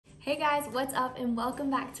Hey guys, what's up and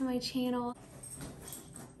welcome back to my channel.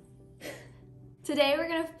 Today we're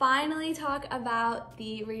gonna finally talk about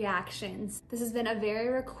the reactions. This has been a very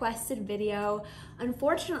requested video.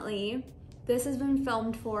 Unfortunately, this has been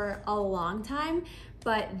filmed for a long time,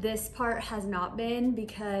 but this part has not been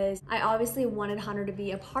because I obviously wanted Hunter to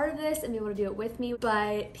be a part of this and be able to do it with me,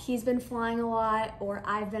 but he's been flying a lot, or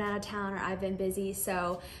I've been out of town, or I've been busy.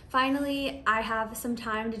 So finally I have some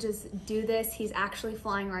time to just do this. He's actually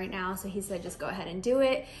flying right now, so he said just go ahead and do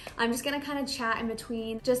it. I'm just gonna kind of chat in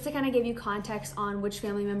between just to kind of give you context on which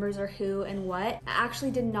family members are who and what. I actually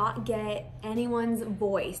did not get anyone's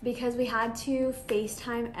voice because we had to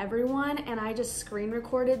FaceTime everyone, and I just screen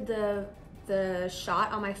recorded the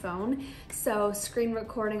shot on my phone. So screen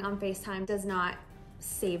recording on FaceTime does not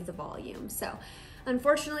save the volume. So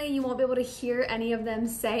unfortunately you won't be able to hear any of them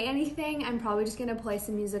say anything. I'm probably just gonna play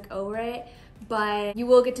some music over it, but you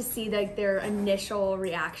will get to see like their initial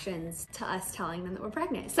reactions to us telling them that we're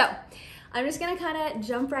pregnant. So I'm just gonna kind of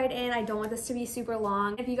jump right in. I don't want this to be super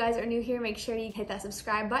long. If you guys are new here, make sure you hit that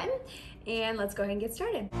subscribe button, and let's go ahead and get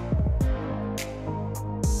started.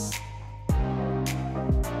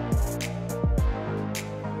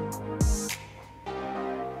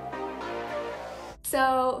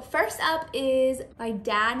 So first up is my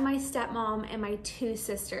dad, my stepmom, and my two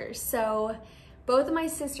sisters. So both of my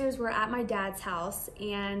sisters were at my dad's house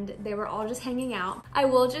and they were all just hanging out. I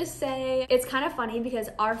will just say it's kind of funny because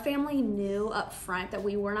our family knew up front that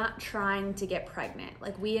we were not trying to get pregnant.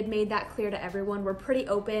 Like, we had made that clear to everyone. We're pretty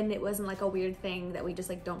open. It wasn't like a weird thing that we just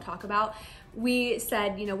like don't talk about. We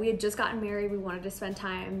said, you know, we had just gotten married. We wanted to spend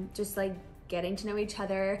time just like getting to know each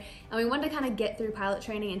other, and we wanted to kind of get through pilot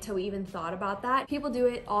training until we even thought about that. People do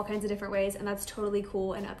it all kinds of different ways, and that's totally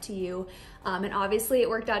cool and up to you. And obviously it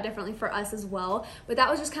worked out differently for us as well, but that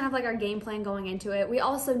was just kind of like our game plan going into it. We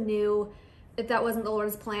also knew if that wasn't the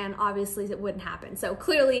Lord's plan, obviously it wouldn't happen. So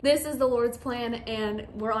clearly this is the Lord's plan and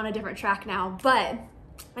we're on a different track now. But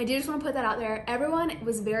I do just want to put that out there. Everyone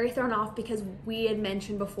was very thrown off because we had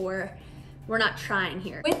mentioned before, we're not trying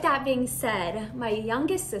here. With that being said, my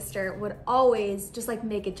youngest sister would always just like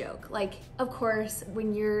make a joke. Like, of course,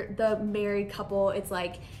 when you're the married couple, it's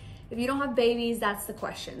like, if you don't have babies, that's the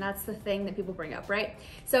question. That's the thing that people bring up, right?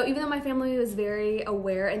 So even though my family was very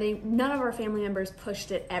aware, and none of our family members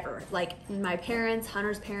pushed it ever. Like my parents,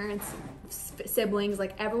 Hunter's parents, siblings,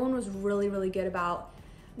 like everyone was really, really good about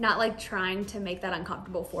not like trying to make that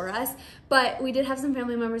uncomfortable for us. But we did have some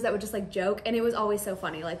family members that would just like joke, and it was always so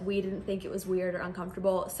funny. Like, we didn't think it was weird or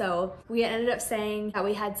uncomfortable. So we ended up saying that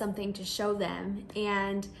we had something to show them,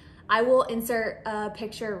 and I will insert a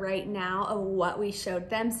picture right now of what we showed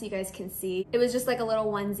them so you guys can see. It was just like a little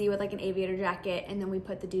onesie with like an aviator jacket, and then we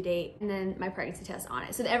put the due date and then my pregnancy test on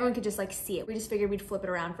it so that everyone could just like see it. We just figured we'd flip it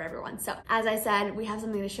around for everyone. So as I said, we have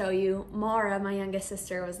something to show you. Mara, my youngest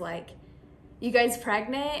sister, was like, "You guys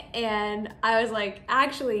pregnant?" And I was like,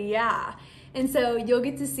 "Actually, yeah." And so you'll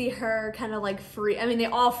get to see her kind of like they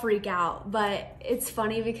all freak out, but it's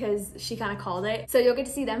funny because she kind of called it. So you'll get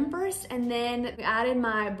to see them first, and then we added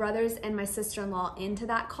my brothers and my sister-in-law into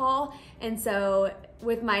that call. And so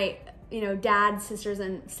with my dad, sisters,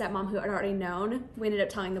 and stepmom who had already known, we ended up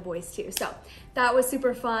telling the boys too. So that was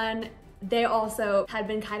super fun. They also had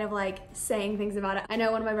been kind of like saying things about it. I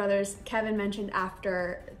know one of my brothers, Kevin, mentioned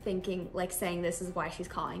after thinking, like saying this is why she's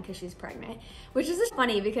calling, because she's pregnant, which is just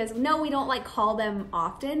funny because no, we don't like call them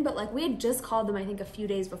often, but like we had just called them I think a few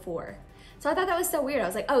days before. So I thought that was so weird. I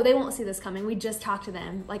was like, oh, they won't see this coming. We just talked to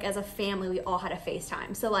them. Like as a family, we all had a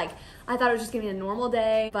FaceTime. So like, I thought it was just gonna be a normal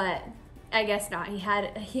day, but I guess not. He had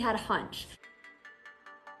a hunch.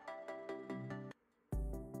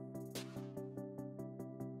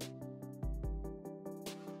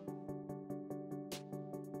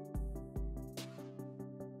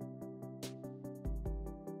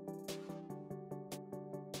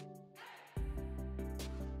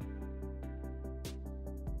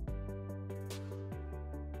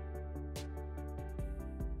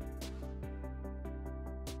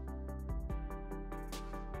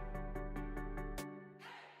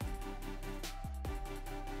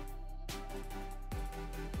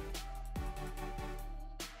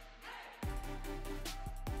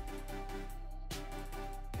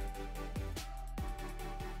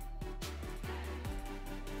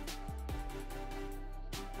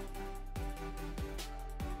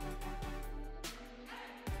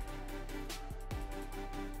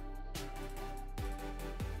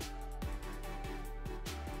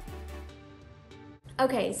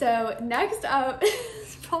 Okay, so next up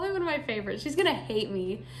is probably one of my favorites. She's gonna hate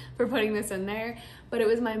me for putting this in there, but it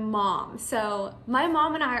was my mom. So my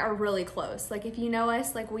mom and I are really close. Like if you know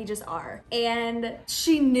us, like we just are. And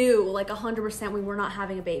she knew like 100% we were not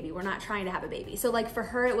having a baby. We're not trying to have a baby. So like for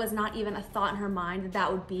her, it was not even a thought in her mind that that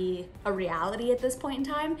would be a reality at this point in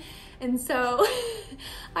time. And so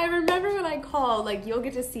I remember when I called, like you'll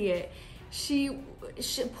get to see it. She,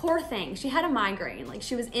 poor thing, she had a migraine. Like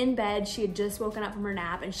she was in bed, she had just woken up from her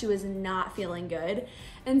nap and she was not feeling good.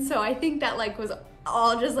 And so I think that like was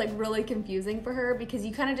all just like really confusing for her because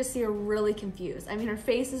you kind of just see her really confused. I mean, her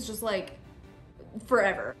face is just like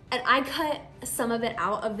forever. And I cut some of it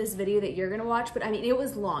out of this video that you're gonna watch, but I mean, it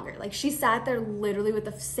was longer. Like she sat there literally with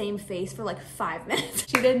the same face for like 5 minutes.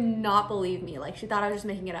 She did not believe me. Like she thought I was just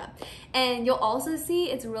making it up. And you'll also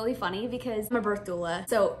see it's really funny because I'm a birth doula.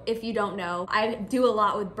 So if you don't know, I do a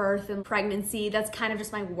lot with birth and pregnancy. That's kind of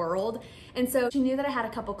just my world. And so she knew that I had a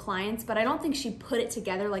couple clients, but I don't think she put it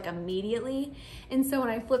together like immediately. And so when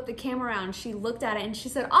I flipped the camera around, she looked at it and she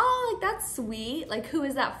said, oh, like that's sweet. Like who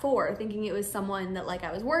is that for? Thinking it was someone that like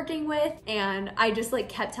I was working with. And I just like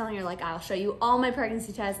kept telling her like, I'll show you all my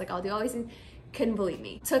pregnancy tests. Like I'll do all these things. Couldn't believe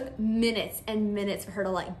me. Took minutes and minutes for her to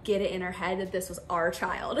like get it in her head that this was our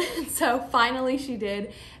child. So finally she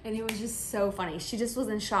did, and it was just so funny. She just was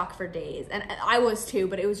in shock for days, and I was too,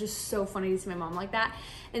 but it was just so funny to see my mom like that.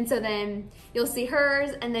 And so then you'll see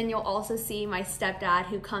hers, and then you'll also see my stepdad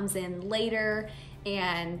who comes in later,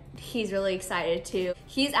 and he's really excited too.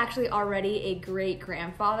 He's actually already a great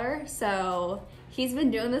grandfather, so he's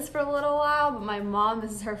been doing this for a little while, but my mom,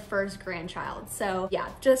 this is her first grandchild. So yeah,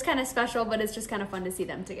 just kind of special, but it's just kind of fun to see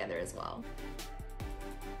them together as well.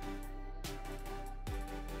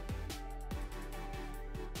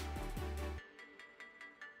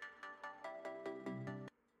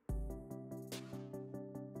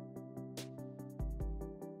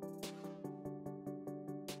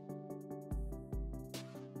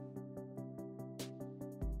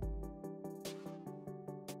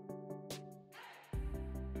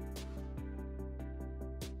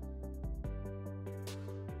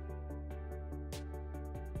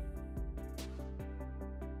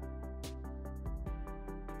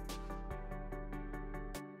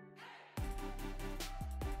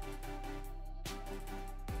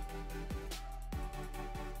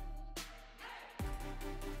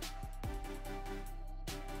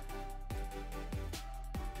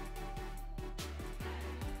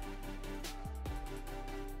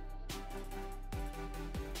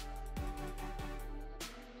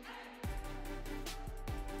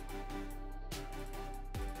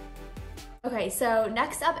 Okay, so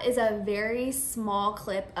next up is a very small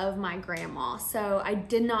clip of my grandma. So I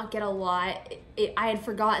did not get a lot. I had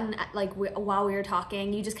forgotten, like while we were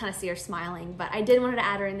talking, you just kind of see her smiling, but I did want to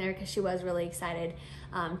add her in there because she was really excited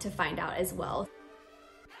to find out as well.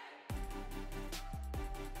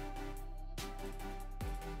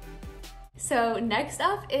 So next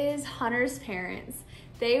up is Hunter's parents.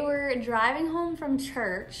 They were driving home from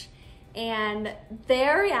church, and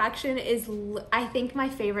their reaction is, I think, my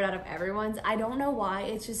favorite out of everyone's. I don't know why,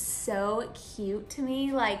 it's just so cute to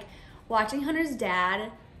me. Like watching Hunter's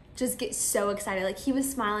dad just get so excited. Like he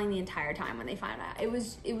was smiling the entire time when they found out. It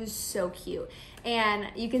was so cute. And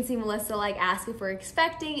you can see Melissa like ask if we're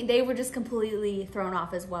expecting. They were just completely thrown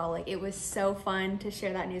off as well. Like it was so fun to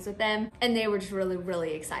share that news with them, and they were just really,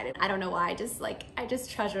 really excited. I don't know why, I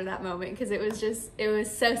just treasure that moment because it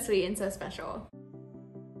was so sweet and so special.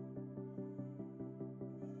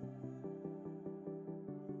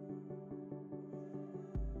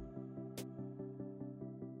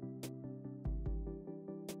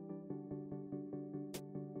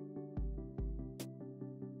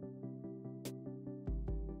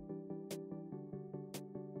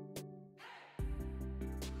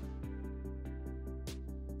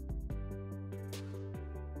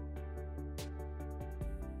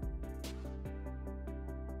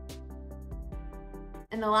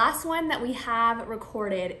 And the last one that we have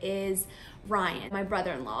recorded is Ryan, my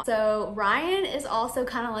brother-in-law. So Ryan is also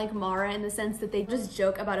kind of like Mara in the sense that they just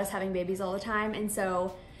joke about us having babies all the time. And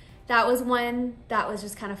so that was one that was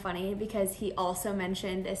just kind of funny because he also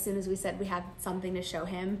mentioned as soon as we said we had something to show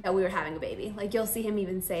him that we were having a baby. Like you'll see him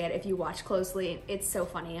even say it if you watch closely. It's so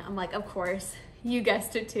funny. I'm like, of course, you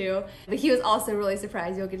guessed it too. But he was also really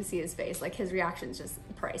surprised. You'll get to see his face. Like his reaction's just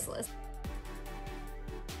priceless.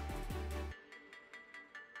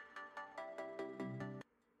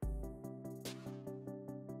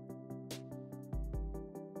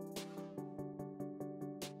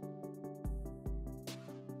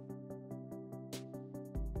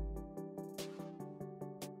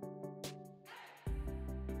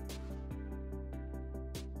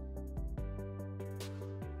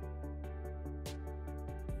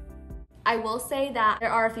 I will say that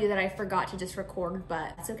there are a few that I forgot to just record,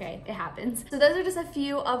 but it's okay, it happens. So those are just a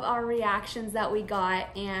few of our reactions that we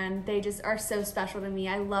got, and they just are so special to me.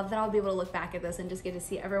 I love that I'll be able to look back at this and just get to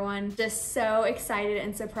see everyone just so excited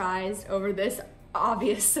and surprised over this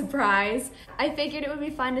obvious surprise. I figured it would be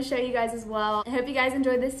fun to show you guys as well. I hope you guys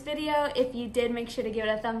enjoyed this video. If you did, make sure to give it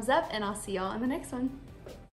a thumbs up, and I'll see y'all in the next one.